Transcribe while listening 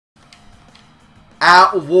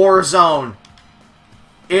at Warzone,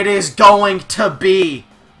 it is going to be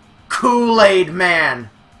Kool-Aid Man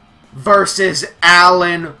versus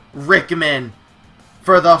Alan Rickman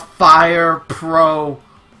for the Fire Pro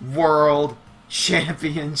World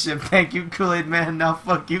Championship. Thank you, Kool-Aid Man. Now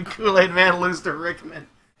fuck you, Kool-Aid Man. Lose to Rickman.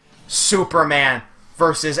 Superman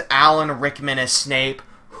versus Alan Rickman as Snape.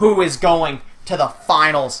 Who is going to the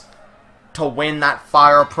finals to win that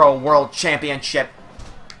Fire Pro World Championship?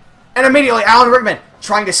 And immediately, Alan Rickman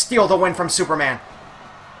trying to steal the win from Superman.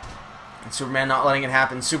 And Superman not letting it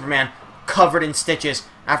happen. Superman covered in stitches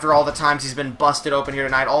after all the times he's been busted open here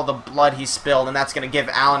tonight. All the blood he spilled. And that's going to give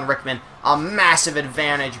Alan Rickman a massive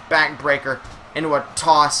advantage. Backbreaker into a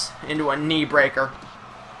toss, into a knee breaker.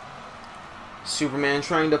 Superman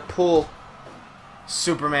trying to pull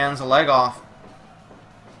Superman's leg off.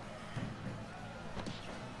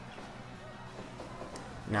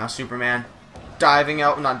 Now Superman diving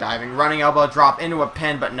out, not diving, running elbow drop into a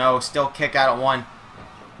pin, but no, still kick out at one.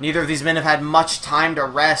 Neither of these men have had much time to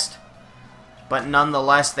rest, but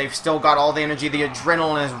nonetheless, they've still got all the energy. The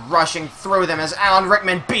adrenaline is rushing through them as Alan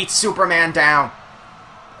Rickman beats Superman down.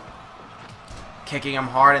 Kicking him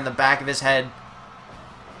hard in the back of his head.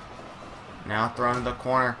 Now thrown in the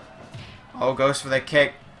corner. Oh, goes for the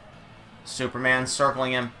kick. Superman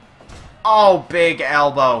circling him. Oh, big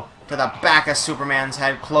elbow to the back of Superman's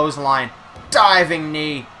head. Clothesline. Diving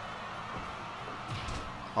knee.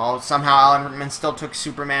 Oh, somehow Alan Rickman still took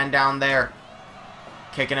Superman down there.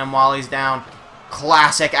 Kicking him while he's down.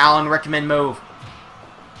 Classic Alan Rickman move.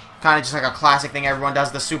 Kind of just like a classic thing everyone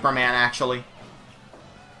does to Superman, actually.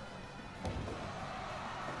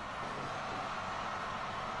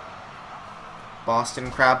 Boston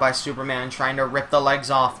Crab by Superman trying to rip the legs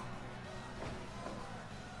off.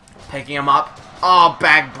 Picking him up. Oh,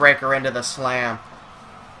 backbreaker into the slam.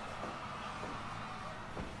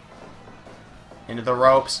 Into the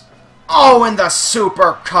ropes. Oh, and the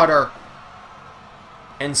super cutter.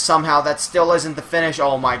 And somehow that still isn't the finish.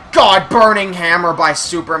 Oh my god, burning hammer by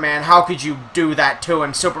Superman. How could you do that to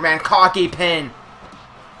him? Superman cocky pin.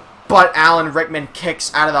 But Alan Rickman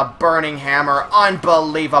kicks out of the burning hammer.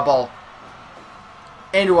 Unbelievable.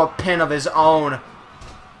 Into a pin of his own.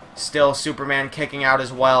 Still Superman kicking out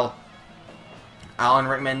as well. Alan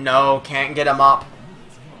Rickman, no, can't get him up.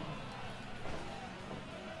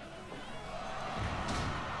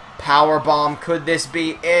 Powerbomb, could this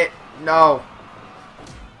be it? No.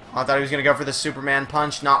 I thought he was going to go for the Superman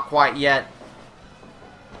punch, not quite yet.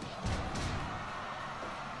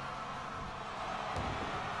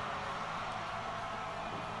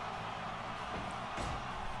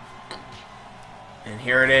 And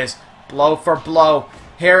here it is, blow for blow,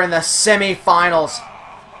 here in the semi-finals.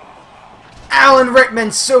 Alan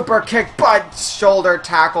Rickman super kick, but shoulder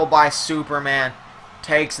tackle by Superman.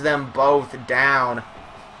 Takes them both down.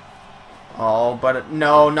 Oh, but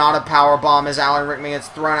no, not a powerbomb as Alan Rickman gets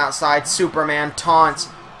thrown outside. Superman taunts,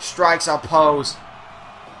 strikes a pose.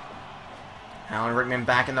 Alan Rickman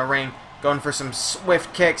back in the ring, going for some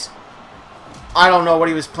swift kicks. I don't know what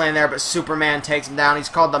he was playing there, but Superman takes him down. He's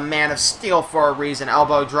called the Man of Steel for a reason.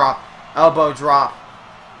 Elbow drop. Elbow drop.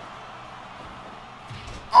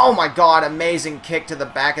 Oh my god, amazing kick to the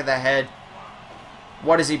back of the head.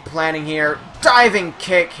 What is he planning here? Diving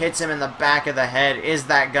kick hits him in the back of the head. Is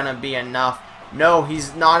that going to be enough? No,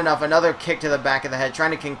 he's not enough. Another kick to the back of the head.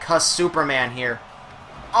 Trying to concuss Superman here.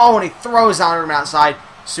 Oh, and he throws Alan Rickman outside.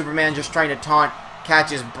 Superman just trying to taunt.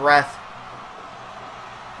 Catch his breath.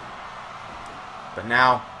 But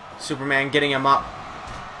now, Superman getting him up.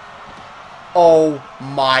 Oh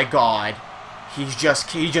my god. He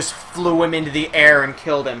just flew him into the air and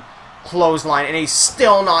killed him. Clothesline, and he's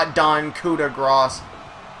still not done. Coup de grace.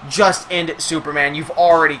 Just end it, Superman. You've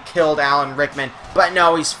already killed Alan Rickman. But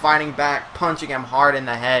no, he's fighting back, punching him hard in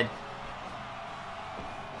the head.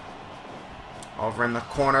 Over in the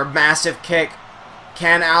corner, massive kick.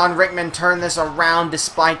 Can Alan Rickman turn this around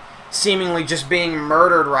despite seemingly just being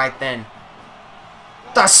murdered right then?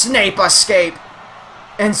 The Snape escape.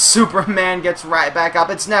 And Superman gets right back up.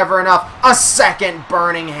 It's never enough. A second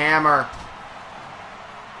burning hammer.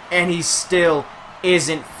 And he still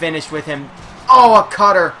isn't finished with him. Oh, a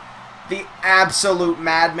cutter. The absolute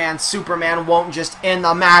madman Superman won't just end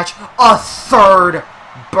the match. A third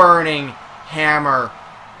burning hammer.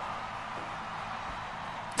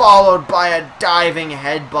 Followed by a diving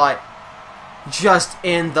headbutt. Just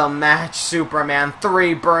end the match, Superman.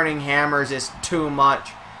 3 burning hammers is too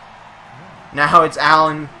much. Now it's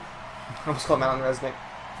Alan. I almost called him Alan Resnick.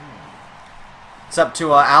 It's up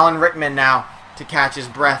to Alan Rickman now to catch his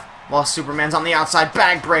breath while Superman's on the outside.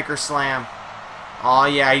 Backbreaker slam. Oh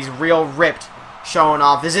yeah, he's real ripped showing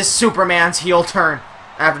off. This is Superman's heel turn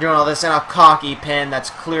after doing all this, and a cocky pin that's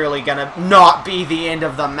clearly gonna not be the end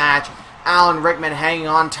of the match. Alan Rickman hanging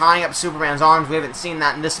on, tying up Superman's arms. We haven't seen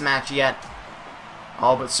that in this match yet.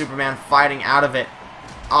 Oh, but Superman fighting out of it.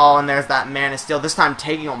 Oh, and there's that Man of Steel. This time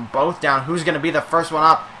taking them both down. Who's going to be the first one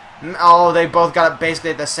up? Oh, they both got it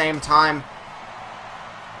basically at the same time.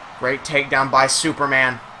 Great takedown by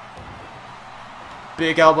Superman.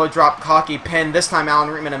 Big elbow drop, cocky pin. This time Alan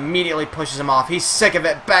Rickman immediately pushes him off. He's sick of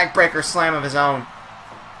it. Backbreaker slam of his own.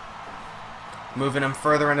 Moving him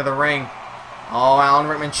further into the ring. Oh, Alan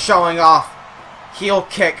Rickman showing off. Heel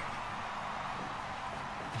kick.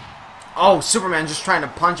 Oh, Superman just trying to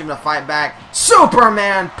punch him to fight back.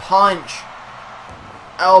 Superman punch.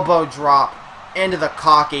 Elbow drop into the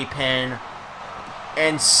cocky pin.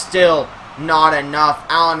 And still not enough.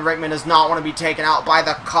 Alan Rickman does not want to be taken out by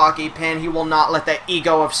the cocky pin. He will not let the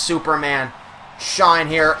ego of Superman shine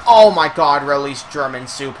here. Oh my god, release German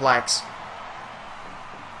suplex.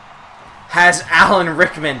 Has Alan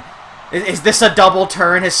Rickman... Is this a double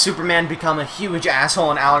turn? Has Superman become a huge asshole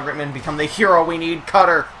and Alan Rickman become the hero we need?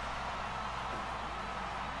 Cutter.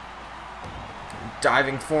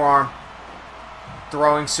 Diving forearm.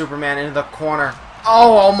 Throwing Superman into the corner.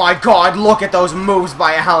 Oh my god, look at those moves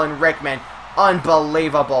by Alan Rickman.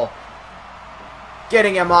 Unbelievable.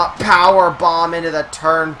 Getting him up. Power bomb into the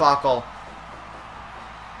turnbuckle.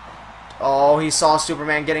 Oh, he saw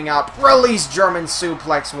Superman getting up. Release German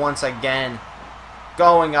suplex once again.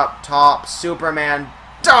 Going up top, Superman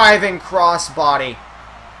diving crossbody.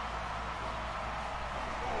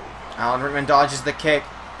 Alan Rickman dodges the kick,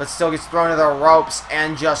 but still gets thrown to the ropes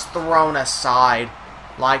and just thrown aside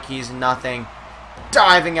like he's nothing.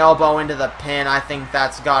 Diving elbow into the pin. I think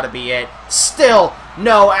that's got to be it. Still,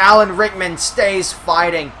 no, Alan Rickman stays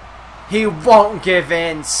fighting. He won't give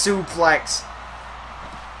in. Suplex.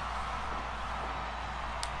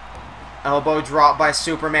 Elbow drop by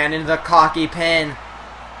Superman into the cocky pin.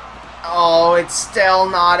 Oh, it's still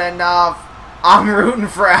not enough. I'm rooting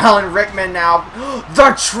for Alan Rickman now.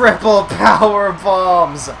 The triple power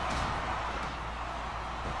bombs.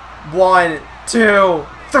 1, 2,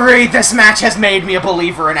 3. This match has made me a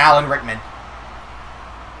believer in Alan Rickman.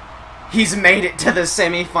 He's made it to the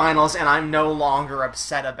semifinals, and I'm no longer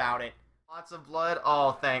upset about it. Lots of blood.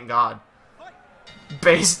 Oh, thank God.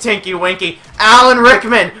 Base Tinky Winky. Alan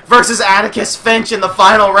Rickman versus Atticus Finch in the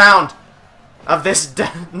final round of this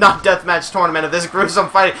not deathmatch tournament, of this gruesome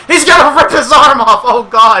fight. He's gonna rip his arm off! Oh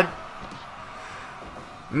god!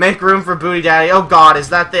 Make room for Booty Daddy. Oh god, is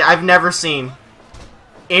that the... I've never seen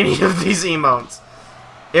any of these emotes.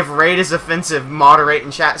 If raid is offensive, moderate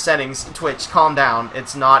in chat settings. Twitch, calm down.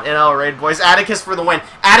 It's not NL raid, boys. Atticus for the win.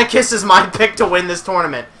 Atticus is my pick to win this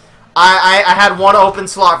tournament. I had one open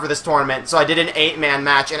slot for this tournament, so I did an 8-man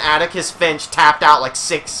match, and Atticus Finch tapped out like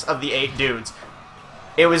 6 of the 8 dudes.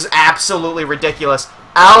 It was absolutely ridiculous.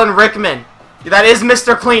 Alan Rickman. That is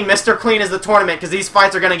Mr. Clean. Mr. Clean is the tournament, because these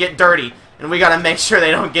fights are going to get dirty, and we got to make sure they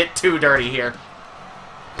don't get too dirty here.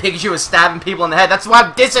 Pikachu is stabbing people in the head. That's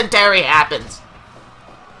why dysentery happens.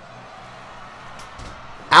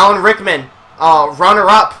 Alan Rickman,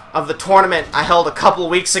 runner-up of the tournament I held a couple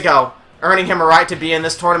weeks ago, earning him a right to be in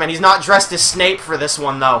this tournament. He's not dressed as Snape for this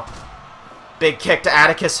one, though. Big kick to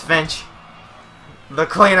Atticus Finch. The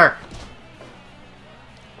cleaner.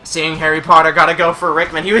 Seeing Harry Potter, gotta go for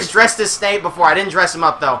Rickman. He was dressed as Snape before. I didn't dress him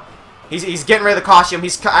up, though. He's getting rid of the costume.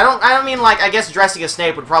 I don't mean, like, I guess dressing as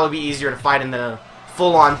Snape would probably be easier to fight in the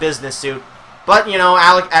full-on business suit. But, you know,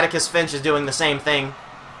 Atticus Finch is doing the same thing,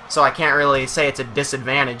 so I can't really say it's a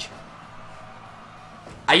disadvantage.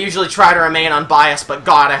 I usually try to remain unbiased, but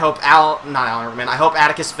God, I hope I hope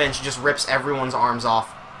Atticus Finch just rips everyone's arms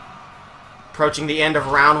off. Approaching the end of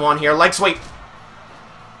round 1 here. Leg sweep.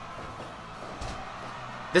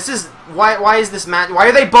 This is... Why is this match... Why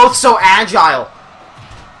are they both so agile?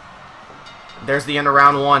 There's the end of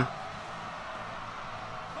round 1.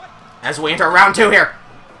 As we enter round 2 here.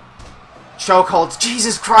 Chokeholds.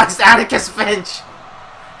 Jesus Christ, Atticus Finch.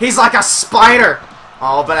 He's like a spider.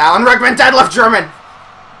 Oh, but Alan Rickman deadlift German.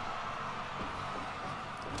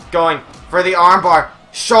 Going for the armbar.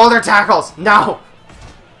 Shoulder tackles. No.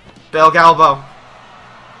 Big elbow.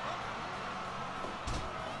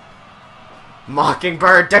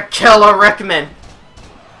 Mockingbird to kill a Rickman.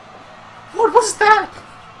 What was that?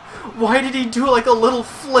 Why did he do like a little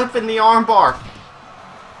flip in the armbar?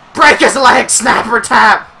 Break his leg. Snapper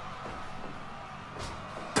tap.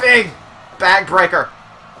 Big backbreaker.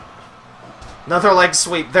 Another leg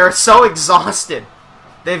sweep. They're so exhausted.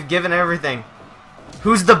 They've given everything.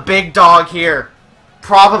 Who's the big dog here?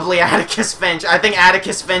 Probably Atticus Finch. I think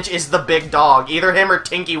Atticus Finch is the big dog. Either him or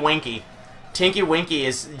Tinky Winky. Tinky Winky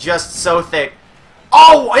is just so thick.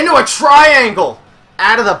 Oh, into a triangle!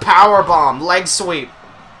 Out of the power bomb. Leg sweep.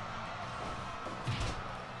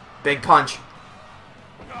 Big punch.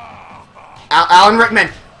 Alan Rickman.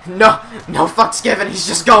 No fucks given. He's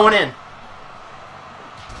just going in.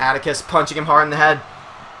 Atticus punching him hard in the head.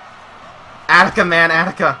 Attica, man,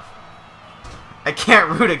 Attica. I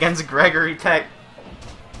can't root against Gregory Peck.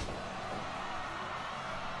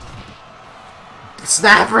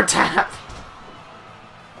 Snapper tap.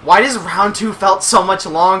 Why does round 2 felt so much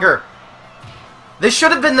longer? This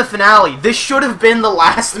should have been the finale. This should have been the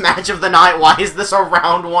last match of the night. Why is this a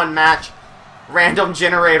round 1 match? Random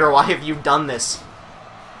generator, why have you done this?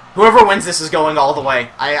 Whoever wins this is going all the way.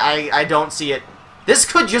 I don't see it. This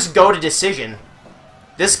could just go to decision.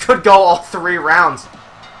 This could go all 3 rounds.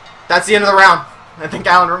 That's the end of the round. I think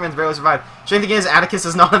Alan Rickman's barely survived. Shame the is Atticus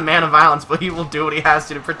is not a man of violence, but he will do what he has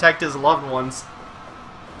to protect his loved ones.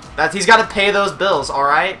 He's got to pay those bills,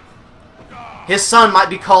 alright? His son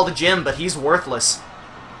might be called Jim, but he's worthless.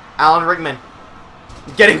 Alan Rickman.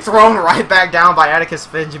 Getting thrown right back down by Atticus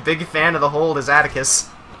Finch. A big fan of the hold is Atticus.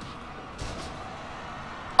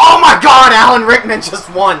 Oh my god, Alan Rickman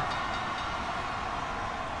just won.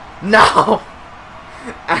 No.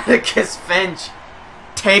 Atticus Finch.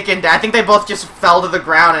 Taken down. I think they both just fell to the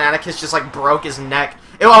ground and Atticus just like broke his neck.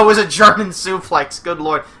 It was a German suplex. Good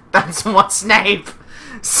lord. That's what Snape.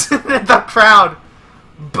 The crowd.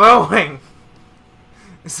 Booing.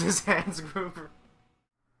 This is Hans Gruber.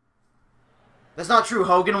 That's not true.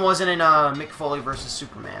 Hogan wasn't in Mick Foley versus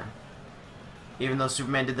Superman. Even though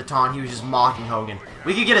Superman did the taunt, he was just mocking Hogan.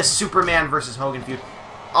 We could get a Superman versus Hogan feud.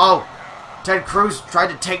 Oh, Ted Cruz tried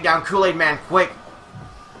to take down Kool-Aid Man quick.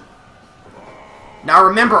 Now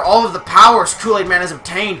remember all of the powers Kool-Aid Man has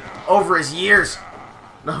obtained over his years.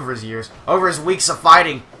 Over his weeks of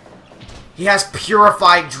fighting. He has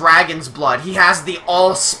purified dragon's blood. He has the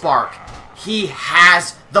Allspark. He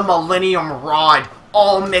has the Millennium Rod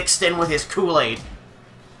all mixed in with his Kool-Aid.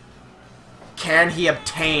 Can he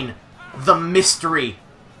obtain the mystery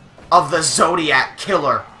of the Zodiac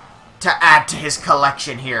Killer to add to his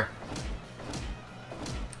collection here?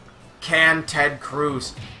 Can Ted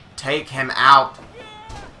Cruz take him out?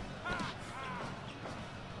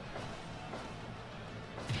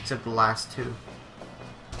 Except the last 2.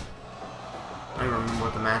 I don't even remember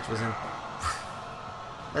what the match was in.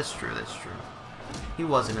 That's true. He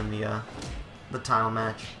wasn't in the title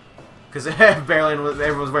match. Because everyone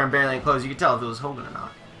was wearing barely any clothes. You could tell if it was Hogan or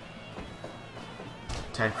not.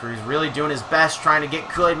 Ted Cruz really doing his best trying to get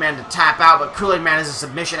Kool-Aid Man to tap out, but Kool-Aid Man is a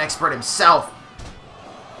submission expert himself.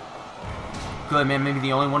 Kool-Aid Man may be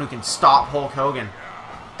the only one who can stop Hulk Hogan.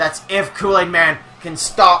 That's if Kool-Aid Man can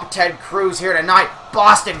stop Ted Cruz here tonight.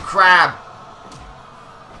 Boston Crab.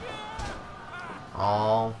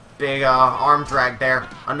 Oh, big arm drag there.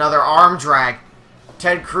 Another arm drag.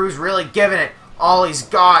 Ted Cruz really giving it all he's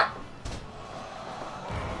got.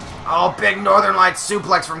 Oh, big Northern Lights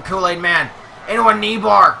suplex from Kool-Aid Man. Into a knee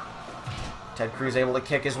bar. Ted Cruz able to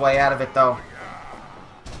kick his way out of it, though.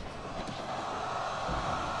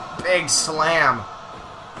 Big slam.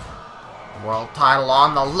 World title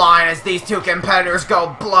on the line as these 2 competitors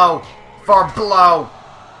go blow for blow.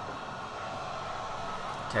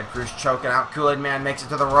 Ted Cruz choking out. Kool-Aid Man makes it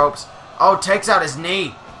to the ropes. Oh, takes out his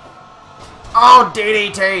knee. Oh,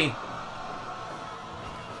 DDT.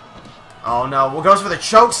 Oh, no. Well, goes for the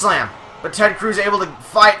choke slam. But Ted Cruz able to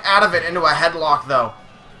fight out of it into a headlock, though.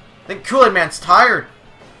 I think Kool-Aid Man's tired.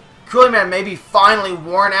 Kool-Aid Man may be finally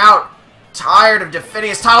worn out. Tired of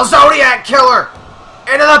defending his title. Zodiac Killer.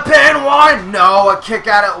 Into the pin. 1. No, a kick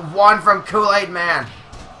out at 1 from Kool-Aid Man.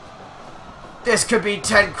 This could be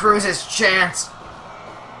Ted Cruz's chance.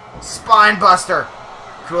 Spine buster.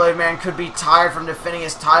 Kool-Aid Man could be tired from defending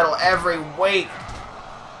his title every week.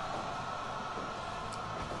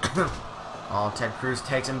 Oh, Ted Cruz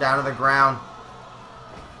takes him down to the ground.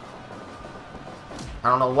 I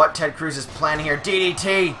don't know what Ted Cruz is planning here.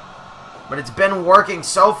 DDT. But it's been working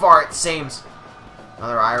so far, it seems.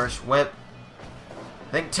 Another Irish whip.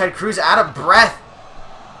 I think Ted Cruz out of breath.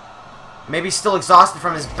 Maybe still exhausted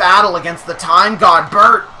from his battle against the Time God,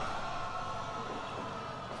 Bert.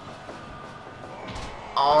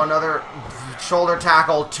 Oh, another shoulder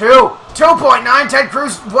tackle. 2. 2.9. Ted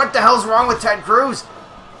Cruz. What the hell's wrong with Ted Cruz?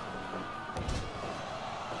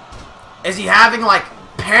 Is he having, like,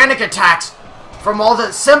 panic attacks from all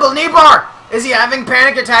the symbol? Knee bar! Is he having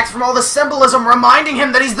panic attacks from all the symbolism reminding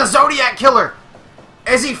him that he's the Zodiac Killer?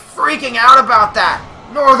 Is he freaking out about that?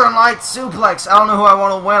 Northern Lights suplex. I don't know who I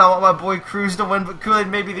want to win. I want my boy Cruz to win, but Kool-Aid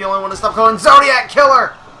may be the only one to stop calling Zodiac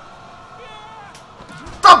Killer.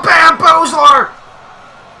 The Bamboozler!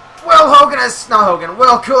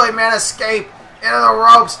 Will Kool-Aid Man escape into the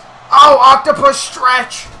ropes? Oh, octopus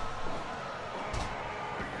stretch.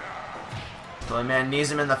 Kool-Aid Man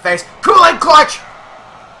knees him in the face. Kool-Aid clutch.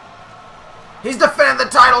 He's defending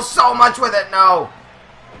the title so much with it. No.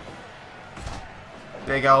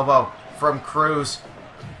 Big elbow from Cruz.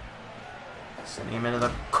 Sending him into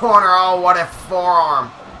the corner. Oh, what a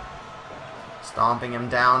forearm. Stomping him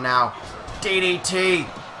down now. DDT.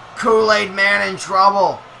 Kool-Aid Man in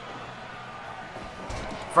trouble.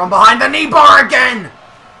 From behind the knee bar again.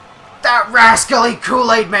 That rascally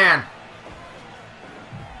Kool-Aid Man.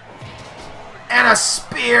 And a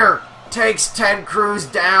spear takes Ted Cruz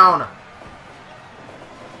down.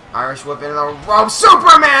 Irish whip into the rope.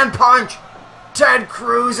 Superman punch. Ted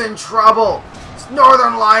Cruz in trouble. It's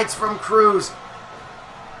Northern Lights from Cruz.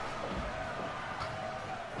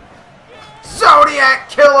 Zodiac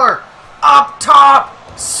Killer. Up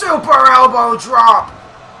top. Super elbow drop.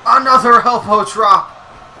 Another elbow drop.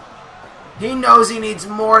 He knows he needs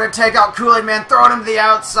more to take out Kool-Aid Man. Throwing him to the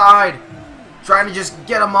outside. Trying to just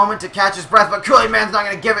get a moment to catch his breath. But Kool-Aid Man's not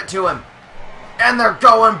going to give it to him. And they're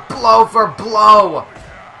going blow for blow.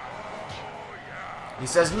 He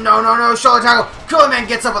says, no, no, no, shoulder tackle. Kool-Aid Man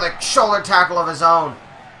gets up with a shoulder tackle of his own.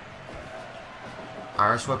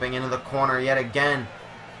 Irish whipping into the corner yet again.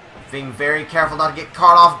 Being very careful not to get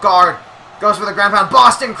caught off guard. Goes for the ground pound.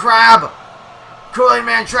 Boston Crab. Kool-Aid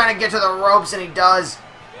Man trying to get to the ropes, and he does.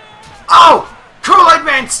 Oh! Kool-Aid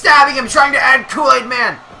Man stabbing him, trying to add Kool-Aid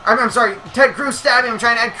Man. I'm sorry, Ted Cruz stabbing him,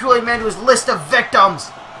 trying to add Kool-Aid Man to his list of victims.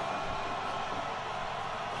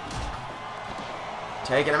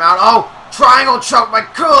 Taking him out. Oh! Triangle choke by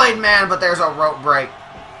Kool-Aid Man, but there's a rope break.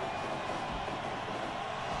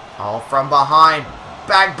 All from behind.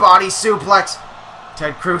 Back body suplex.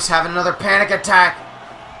 Ted Cruz having another panic attack.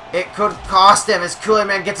 It could cost him as Kool-Aid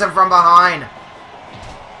Man gets him from behind.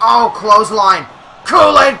 Oh, clothesline.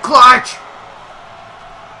 Kool-Aid clutch.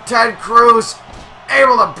 Ted Cruz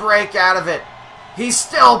able to break out of it. He's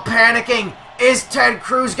still panicking. Is Ted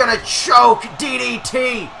Cruz gonna choke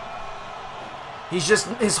DDT? He's just,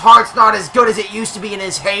 his heart's not as good as it used to be in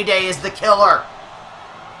his heyday as the Killer.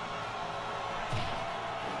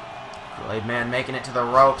 Kool-Aid Man making it to the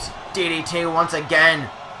ropes. DDT once again.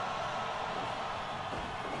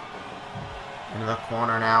 Into the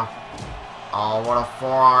corner now. Oh, what a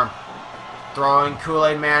forearm. Throwing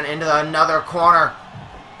Kool-Aid Man into another corner.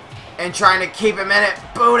 And trying to keep him in it.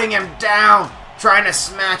 Booting him down. Trying to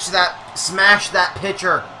smash that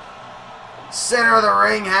pitcher. Center of the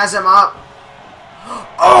ring has him up.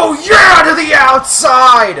 Oh yeah, to the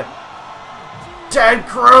outside! Ted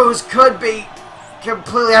Cruz could be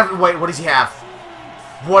completely out. Wait, what does he have?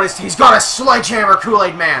 He's got a sledgehammer,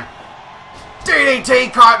 Kool-Aid Man.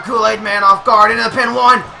 DDT caught Kool-Aid Man off guard into the pin.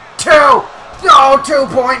 1, 2, no,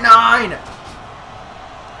 2.9.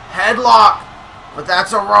 Headlock, but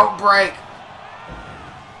that's a rope break.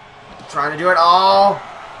 Trying to do it all.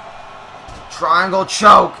 Triangle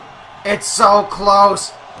choke. It's so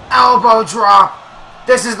close. Elbow drop.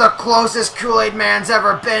 This is the closest Kool-Aid Man's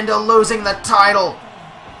ever been to losing the title.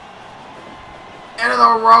 Into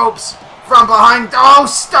the ropes. From behind. Oh,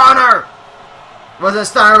 stunner. Wasn't a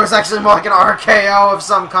stunner. It was actually more like an RKO of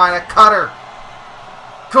some kind. A cutter.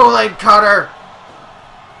 Kool-Aid cutter.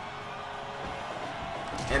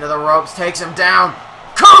 Into the ropes. Takes him down.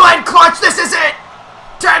 Kool-Aid clutch. This is it.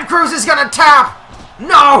 Ted Cruz is going to tap.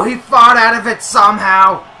 No, he fought out of it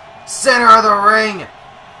somehow. Center of the ring.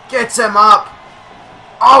 Gets him up.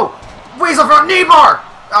 Oh, Weasel front knee bar.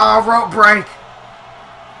 Oh, rope break.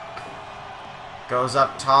 Goes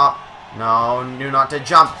up top. No, knew not to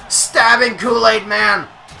jump. Stabbing Kool-Aid Man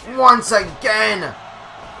once again.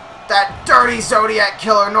 That dirty Zodiac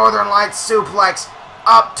Killer Northern Lights suplex.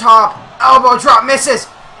 Up top. Elbow drop. Misses.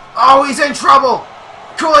 Oh, he's in trouble.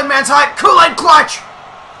 Kool-Aid Man's hype. Kool-Aid clutch.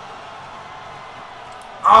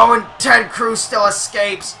 Oh, and Ted Cruz still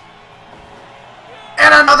escapes.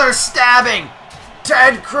 And another stabbing.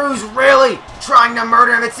 Ted Cruz really trying to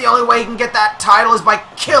murder him. It's the only way he can get that title is by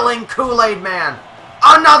killing Kool-Aid Man.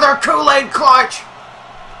 Another Kool-Aid clutch.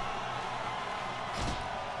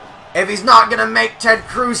 If he's not going to make Ted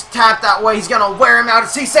Cruz tap that way, he's going to wear him out.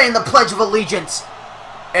 He's saying the Pledge of Allegiance.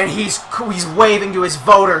 And he's waving to his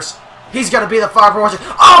voters. He's going to be the far promotion.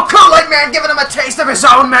 Oh, Kool-Aid Man giving him a taste of his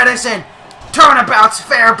own medicine. Turnabout's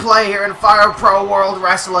fair play here in Fire Pro World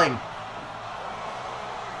Wrestling.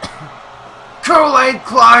 Kool-Aid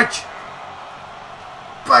clutch.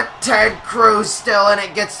 But Ted Cruz still in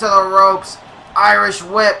it. Gets to the ropes. Irish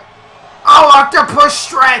whip. Oh, octopus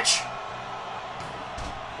stretch.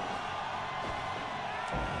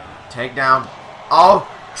 Takedown. Oh,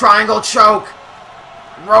 triangle choke.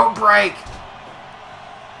 Rope break.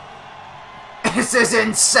 This is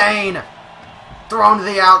insane. Thrown to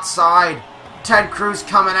the outside. Ted Cruz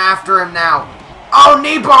coming after him now. Oh,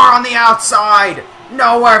 knee bar on the outside.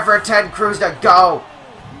 Nowhere for Ted Cruz to go.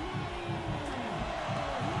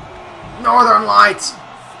 Northern Lights.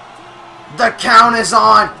 The count is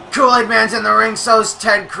on. Kool-Aid Man's in the ring, so's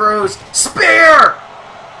Ted Cruz. Spear!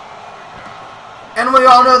 And we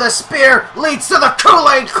all know the spear leads to the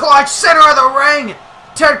Kool-Aid clutch, center of the ring.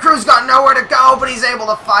 Ted Cruz got nowhere to go, but he's able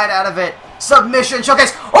to fight out of it. Submission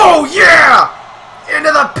showcase. Oh, yeah!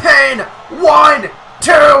 Into the pin. 1,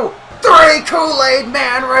 2, 3. Kool-Aid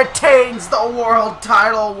Man retains the world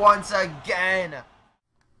title once again.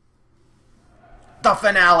 The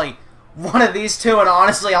finale. One of these two, and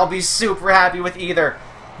honestly, I'll be super happy with either.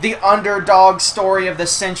 The underdog story of the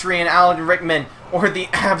century in Alan Rickman, or the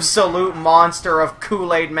absolute monster of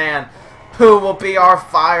Kool-Aid Man. Who will be our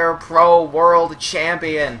Fire Pro World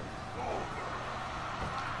Champion?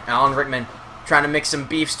 Alan Rickman trying to mix some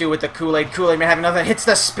beef stew with the Kool-Aid. Kool-Aid Man having nothing. Hits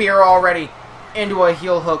the spear already. Into a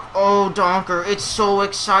heel hook. Oh, Donker, it's so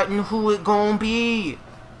exciting. Who it gonna be?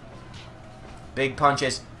 Big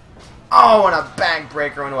punches. Oh, and a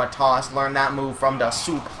backbreaker into a toss. Learned that move from the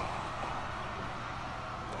Soup.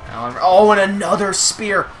 Oh, and another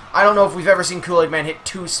spear. I don't know if we've ever seen Kool-Aid Man hit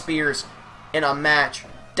 2 spears in a match.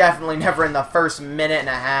 Definitely never in the first minute and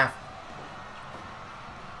a half.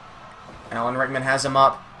 Alan Rickman has him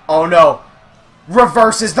up. Oh, no.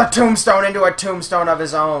 Reverses the tombstone into a tombstone of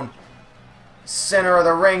his own. Center of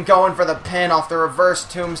the ring going for the pin off the reverse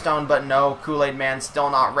tombstone, but no, Kool-Aid Man still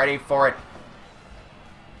not ready for it.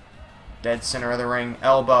 Dead center of the ring,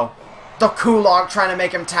 elbow. The Kulak trying to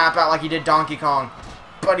make him tap out like he did Donkey Kong,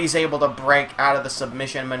 but he's able to break out of the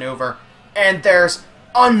submission maneuver. And there's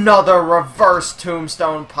another reverse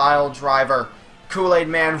tombstone pile driver. Kool-Aid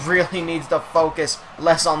Man really needs to focus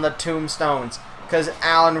less on the tombstones, because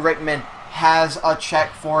Alan Rickman has a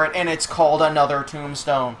check for it, and it's called another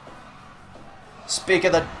tombstone. Speak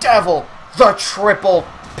of the devil, the triple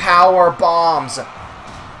power bombs.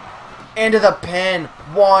 Into the pin.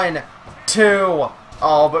 1, 2.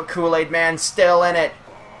 Oh, but Kool-Aid Man still in it.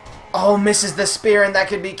 Oh, misses the spear, and that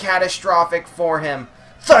could be catastrophic for him.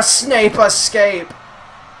 The Snape escape.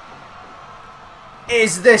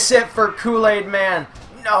 Is this it for Kool-Aid Man?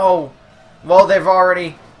 No. Well, they're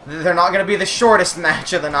not going to be the shortest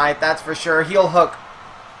match of the night, that's for sure. Heel hook.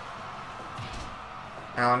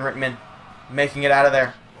 Alan Rickman making it out of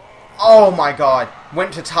there. Oh my god.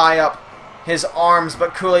 Went to tie up his arms,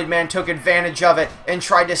 but Kool-Aid Man took advantage of it and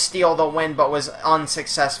tried to steal the win, but was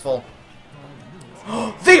unsuccessful.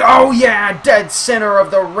 Oh yeah, dead center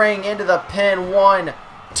of the ring into the pin. 1,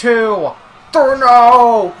 2, 3.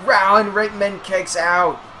 No! Alan Rickman kicks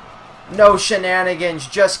out. No shenanigans,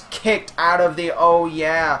 just kicked out of the oh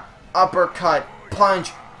yeah. Uppercut,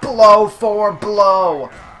 punch, blow for blow.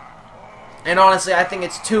 And honestly, I think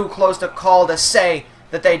it's too close to call to say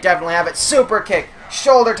that they definitely have it. Super kick,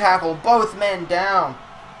 shoulder tackle, both men down.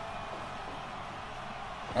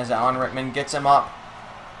 As Alan Rickman gets him up.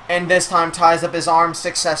 And this time ties up his arms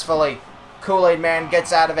successfully. Kool-Aid Man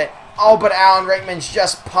gets out of it. Oh, but Alan Rickman's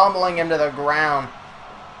just pummeling him to the ground.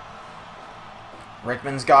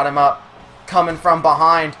 Rickman's got him up. Coming from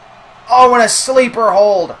behind. Oh, and a sleeper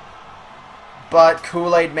hold. But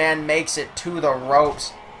Kool-Aid Man makes it to the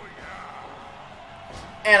ropes.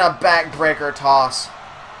 And a backbreaker toss.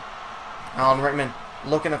 Alan Rickman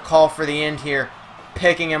looking to call for the end here.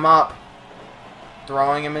 Picking him up.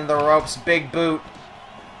 Throwing him into the ropes. Big boot.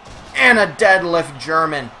 And a deadlift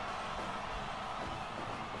German.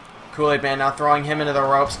 Kool-Aid Man now throwing him into the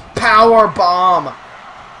ropes. Power bomb.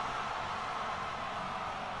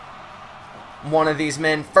 One of these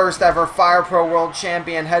men, first ever Fire Pro World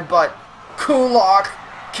Champion, headbutt. Kulak.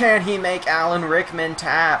 Can he make Alan Rickman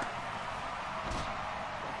tap?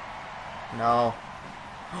 No.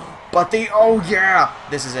 But the oh yeah.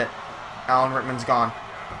 This is it. Alan Rickman's gone.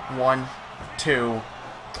 1, 2. No.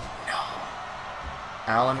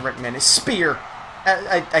 Alan Rickman is spear.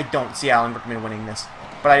 I don't see Alan Rickman winning this.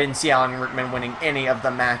 But I didn't see Alan Rickman winning any of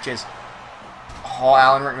the matches. Oh,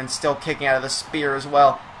 Alan Rickman's still kicking out of the spear as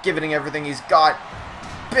well. Giving everything he's got.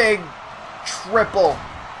 Big triple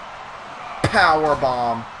power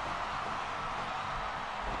bomb.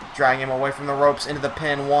 Dragging him away from the ropes into the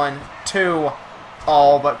pin. 1, 2.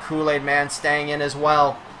 Oh, but Kool-Aid Man staying in as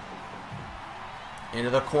well. Into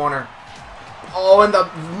the corner. Oh, and the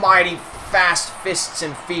mighty fast fists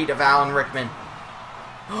and feet of Alan Rickman.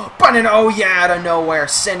 But an oh yeah out of nowhere,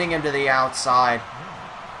 sending him to the outside.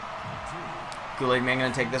 Kool-Aid Man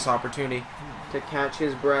going to take this opportunity to catch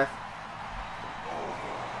his breath.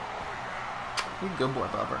 You good boy,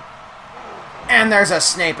 Bubber. And there's a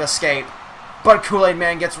Snape escape. But Kool-Aid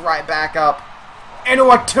Man gets right back up into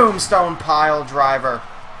a tombstone pile driver.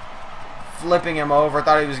 Flipping him over.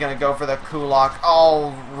 Thought he was going to go for the Kulak.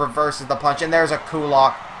 Oh, reverses the punch. And there's a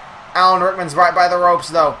Kulak. Alan Rickman's right by the ropes,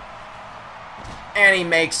 though. And he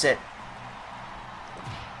makes it.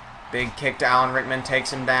 Big kick to Alan Rickman.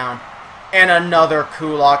 Takes him down. And another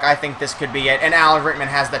Kulak. I think this could be it. And Alan Rickman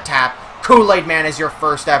has the tap. Kool-Aid Man is your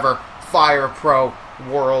first ever Fire Pro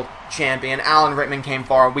World Champion. Alan Rickman came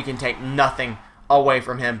forward. We can take nothing away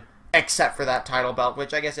from him except for that title belt,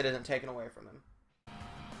 which I guess it isn't taken away from him.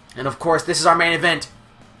 And of course, this is our main event.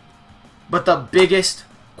 But the biggest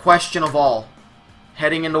question of all,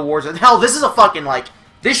 heading into WARZONE. Hell, this is a fucking, like,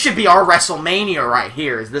 this should be our WrestleMania right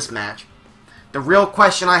here, is this match. The real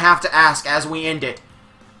question I have to ask as we end it,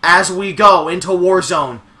 as we go into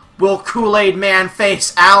WARZONE, will Kool-Aid Man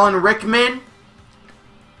face Alan Rickman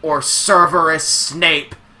or Cerberus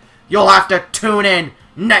Snape? You'll have to tune in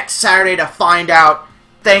next Saturday to find out.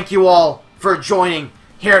 Thank you all for joining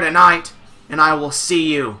here tonight, and I will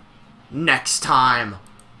see you next time.